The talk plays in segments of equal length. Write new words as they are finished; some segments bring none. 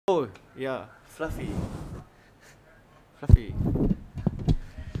Oh, yeah. Fluffy. Fluffy.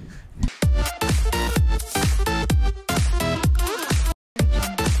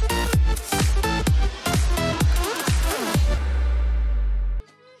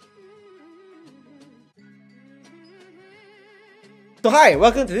 So hi,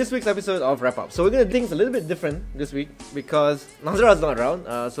 welcome to this week's episode of Wrap Up. So we're going to do things a little bit different this week because Nazra's not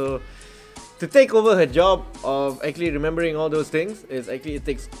around. So to take over her job of actually remembering all those things is actually, it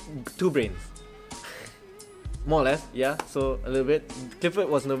takes two brains. More or less, yeah, so a little bit. Clifford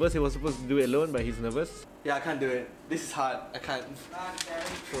was nervous, he was supposed to do it alone, but he's nervous. Yeah, I can't do it. This is hard. I can't.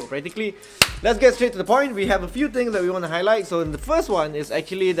 So practically, let's get straight to the point. We have a few things that we want to highlight. So the first one is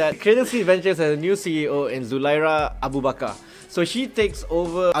actually that Cradle Seed Ventures has a new CEO in Dzuleira Abu Bakar. So she takes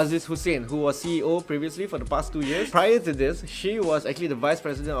over Aziz Hussein, who was CEO previously for the past 2 years. Prior to this, she was actually the Vice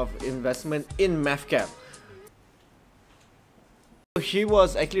President of Investment in MAFCAP. She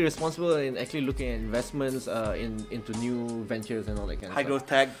was actually responsible in actually looking at investments into new ventures and all that kind of High stuff. growth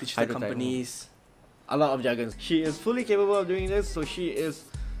tech, digital High-growth tech, companies. A lot of jargons. She is fully capable of doing this, so she is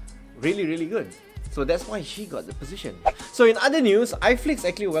really, really good. So that's why she got the position. So in other news, IFlix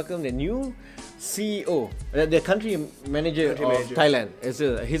actually welcomed the new CEO, the country manager of Thailand.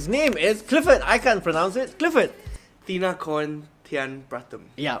 His name is Clifford. I can't pronounce it. Clifford. Thinakorn Thianprathum.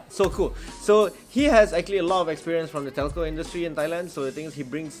 Yeah, so cool. So he has actually a lot of experience from the telco industry in Thailand. So the thing is, he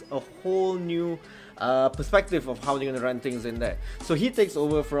brings a whole new perspective of how they're going to run things in there. So he takes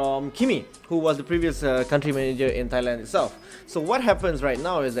over from Kimi, who was the previous country manager in Thailand itself. So what happens right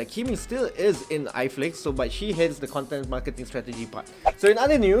now is that Kimi still is in IFlix, but she heads the content marketing strategy part. So in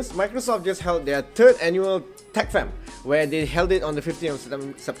other news, Microsoft just held their 3rd annual Tech Fam, where they held it on the 15th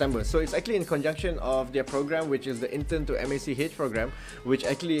of September. So it's actually in conjunction of their program, which is the Intern to MACH program, which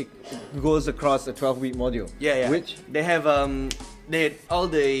actually goes across a 12-week module. Yeah. Which they have they had all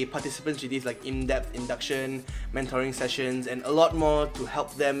the participants with these like in-depth induction, mentoring sessions, and a lot more to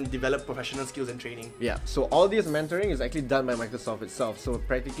help them develop professional skills and training. Yeah, so all this mentoring is actually done by Microsoft itself. So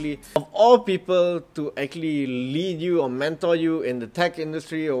practically, of all people to actually lead you or mentor you in the tech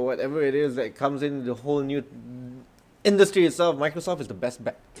industry or whatever it is that comes in the whole new industry itself, Microsoft is the best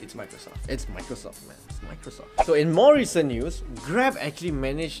bet. It's Microsoft. It's Microsoft, man. It's Microsoft. So in more recent news, Grab actually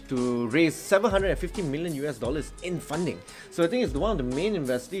managed to raise $750 million in funding. So I think it's one of the main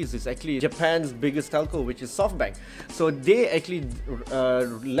investees is actually Japan's biggest telco, which is SoftBank. So they actually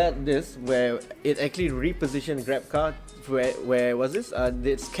led this, where it actually repositioned GrabCar. Where was this?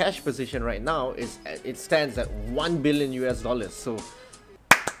 Its cash position right now is it stands at $1 billion. So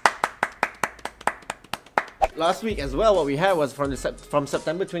last week as well, what we had was from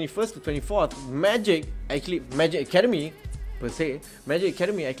September 21st to 24th, Magic Academy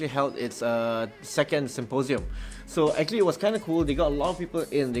actually held its 2nd symposium. So actually it was kind of cool. They got a lot of people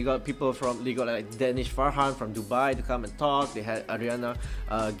in. They got like Danish Farhan from Dubai to come and talk. They had Ariana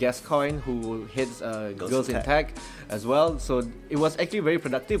Gascoigne, who heads Girls in Tech as well. So it was actually very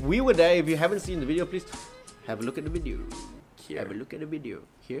productive. We were there. If you haven't seen the video, please have a look at the video. Have a look at the video.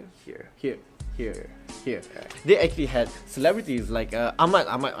 Here. They actually had celebrities like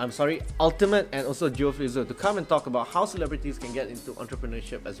Ultimate, and also Joe Flizzo to come and talk about how celebrities can get into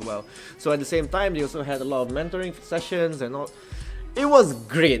entrepreneurship as well. So at the same time, they also had a lot of mentoring sessions and all. It was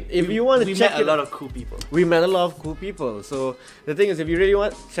great. If you want to check a lot of cool people. We met a lot of cool people. So the thing is, if you really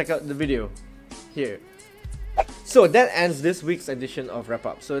want, check out the video here. So that ends this week's edition of Wrap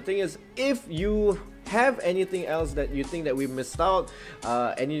Up. So the thing is, if you have anything else that you think that we missed out,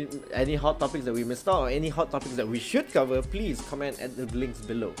 any hot topics that we missed out, or any hot topics that we should cover, please comment at the links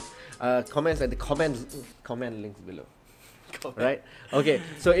below. Comments at the comment links below. Right? Okay,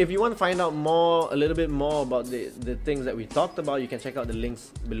 so if you want to find out a little bit more about the things that we talked about, you can check out the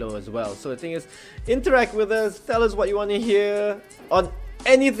links below as well. So the thing is, interact with us, tell us what you want to hear on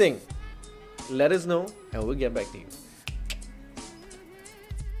anything. Let us know and we'll get back to you.